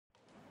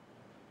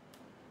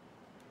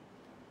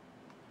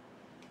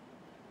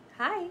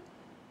Hi.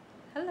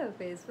 Hello,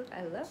 Facebook.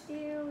 I love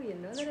you. You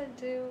know that I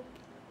do.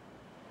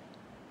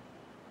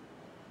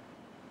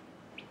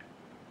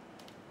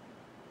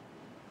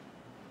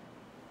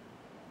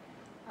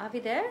 Are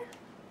we there?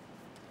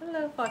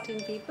 Hello,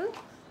 14 people.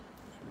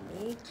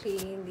 Let me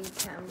clean the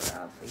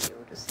camera for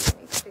you to see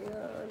me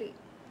clearly.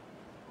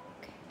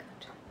 Okay,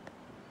 good.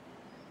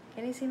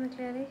 Can you see me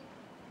clearly?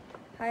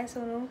 Hi,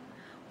 Sonu.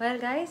 Well,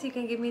 guys, you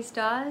can give me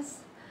stars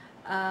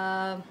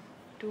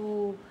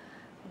to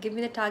give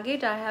me the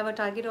target. I have a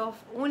target of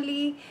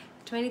only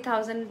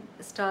 20,000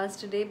 stars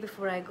today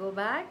before I go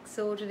back.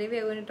 So today we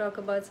are going to talk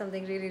about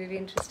something really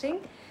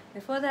interesting.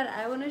 Before that,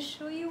 I want to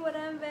show you what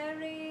I'm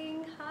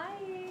wearing.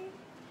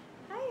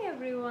 Hi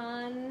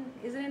everyone.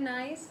 Isn't it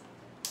nice?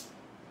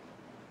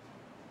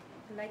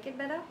 Like it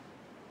better?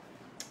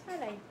 I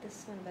like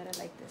this one better,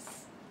 like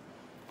this.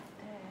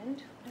 And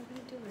what I'm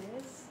going to do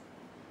is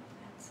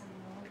add some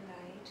more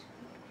light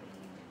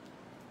green.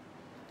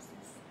 What's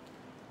this?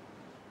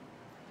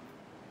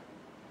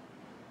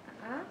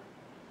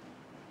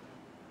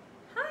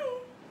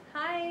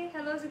 Hi,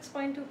 hello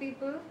 6.2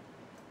 people.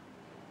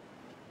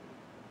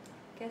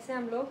 कैसे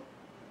हम लोग?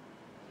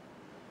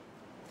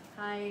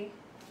 Hi.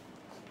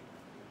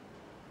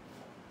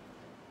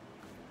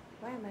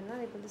 Why am I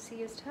not able to see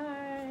your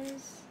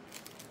stars?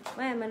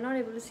 Why am I not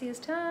able to see your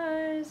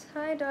stars?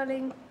 Hi,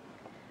 darling.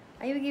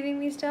 Are you giving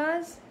me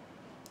stars?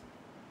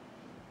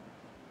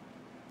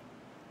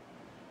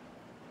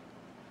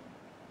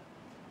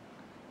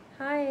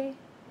 Hi.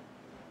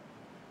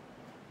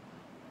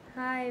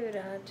 Hi,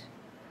 Virat.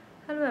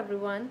 Hello,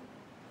 everyone.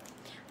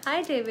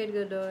 Hi, David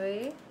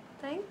Godoy.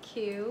 Thank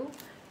you.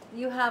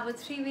 You have a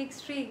 3-week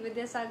streak with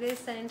your Saga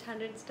sent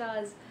 100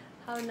 stars.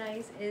 How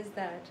nice is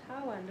that?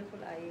 How wonderful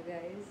are you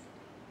guys?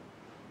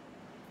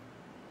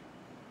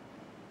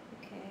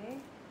 Okay.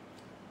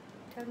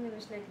 Tell me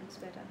which light looks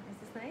better. Is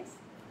this nice?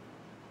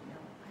 No,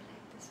 I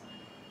like this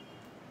one.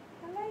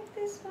 I like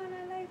this one.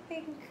 I like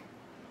pink.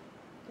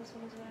 This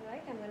one is what I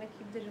like. I'm gonna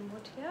keep the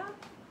remote here.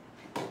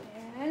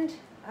 And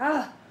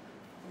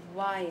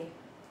why?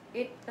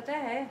 It पता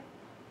है?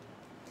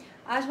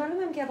 आज मालूम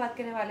है हम क्या बात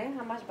करने वाले हैं?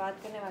 हम आज बात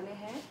करने वाले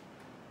हैं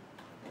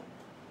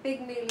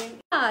Pygmalion.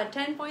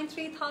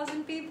 10.3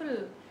 thousand people.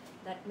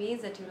 That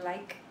means that you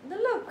like the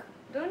look,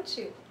 don't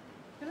you?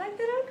 You like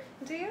the look?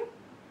 Do you?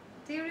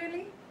 Do you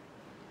really?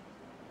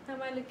 How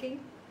am I looking?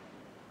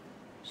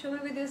 Show me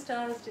with your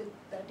stars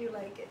that you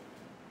like it.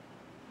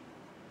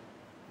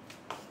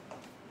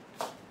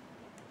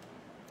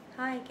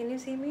 Hi, can you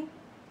see me?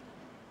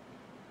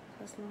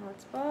 Personal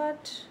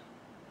hotspot.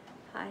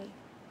 Hi.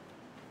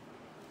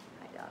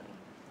 Hi, darling.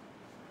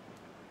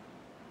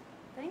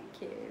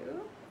 Thank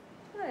you.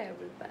 Hi,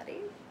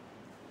 everybody.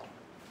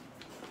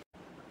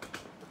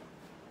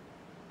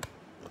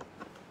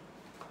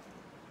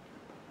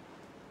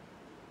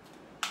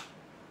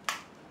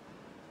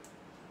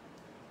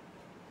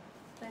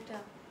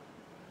 Better.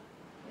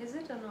 Is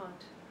it or not?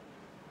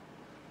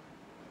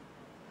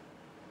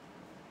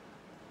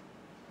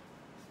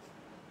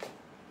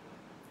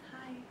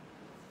 Hi.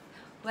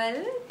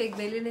 Well,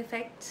 Pygmalion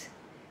effect.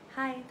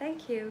 Hi,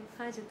 thank you.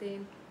 Hi,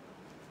 Jatin.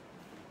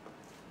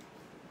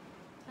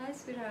 Hi,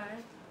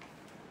 sweetheart.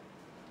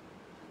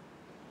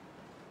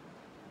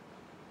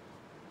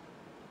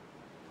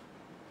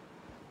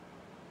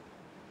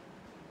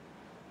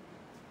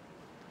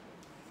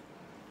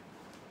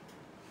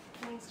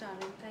 Thanks,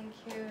 darling. Thank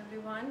you,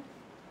 everyone.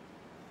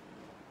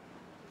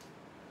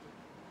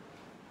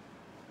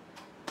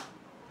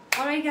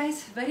 Alright,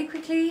 guys, very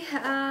quickly.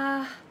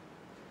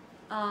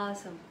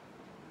 Awesome.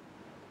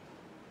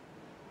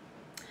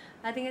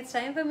 I think it's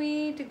time for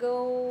me to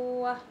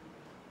go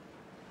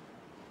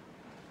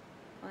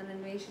on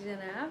Anveshi Jain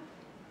app.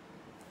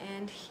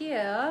 And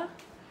here,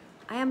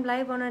 I am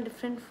live on a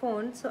different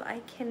phone, so I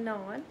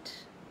cannot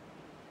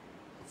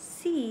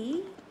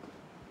see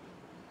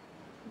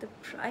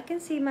I can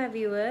see my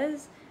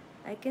viewers,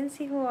 I can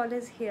see who all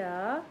is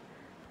here,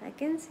 I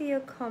can see your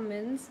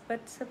comments,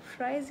 but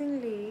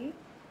surprisingly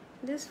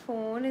this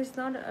phone is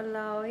not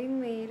allowing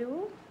me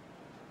to.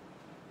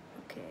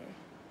 Okay,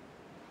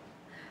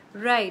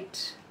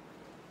 right,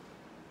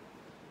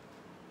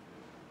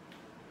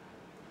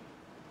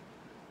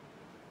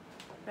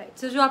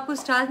 so जो आपको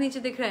stars नीचे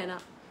दिख रहे हैं ना,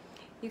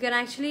 you can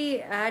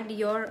actually add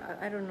your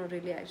I don't know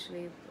really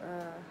actually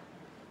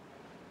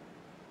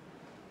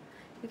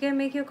you can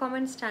make your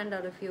comments stand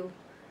out if you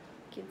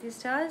keep these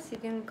stars. You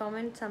can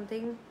comment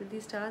something with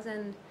these stars,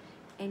 and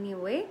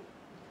anyway,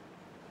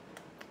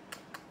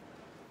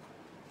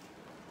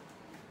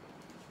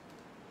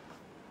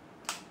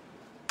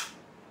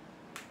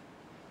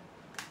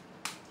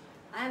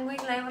 I am going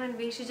live on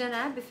Anveshi Jain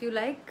app. If you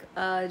like,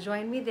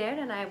 join me there,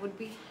 and I would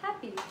be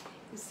happy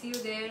to see you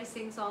there,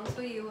 sing songs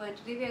for you. And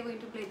today we are going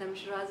to play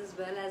Damsharaz as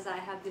well, as I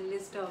have the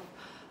list of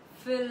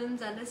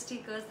films and the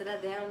stickers that are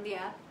there on the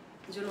app.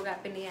 जो लोग app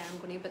पे नहीं है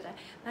उनको नहीं पता है.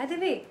 By the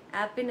way,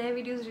 app पे नए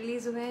वीडियोस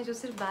रिलीज हुए हैं जो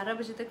सिर्फ 12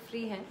 बजे तक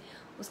फ्री हैं.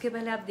 उसके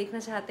पहले आप देखना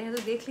चाहते हैं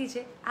तो देख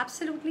लीजिए.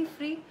 Absolutely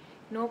free,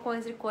 no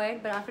coins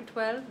required, but after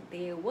 12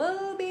 they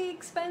will be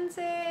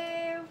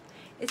expensive.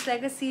 It's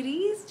like a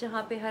series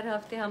जहाँ पे हर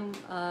हफ्ते हम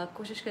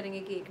कोशिश करेंगे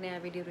कि एक नया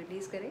वीडियो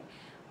रिलीज़ करें,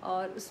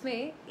 और उसमें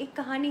एक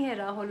कहानी है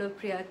राहुल और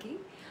प्रिया की।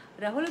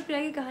 राहुल और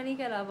प्रिया की कहानी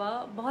के अलावा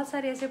बहुत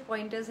सारे ऐसे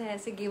पॉइंटर्स हैं,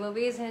 ऐसे गिव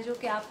अवेज हैं जो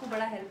कि आपको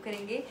बड़ा हेल्प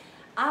करेंगे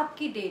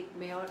आपकी डेट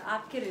में और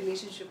आपके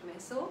रिलेशनशिप में।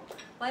 So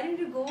why don't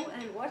you go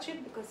and watch it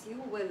because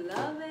you will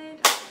love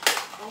it.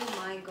 Oh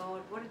my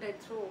God, what did I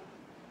throw?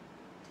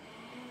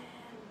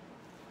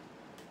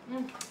 I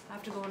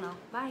have to go now.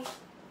 Bye.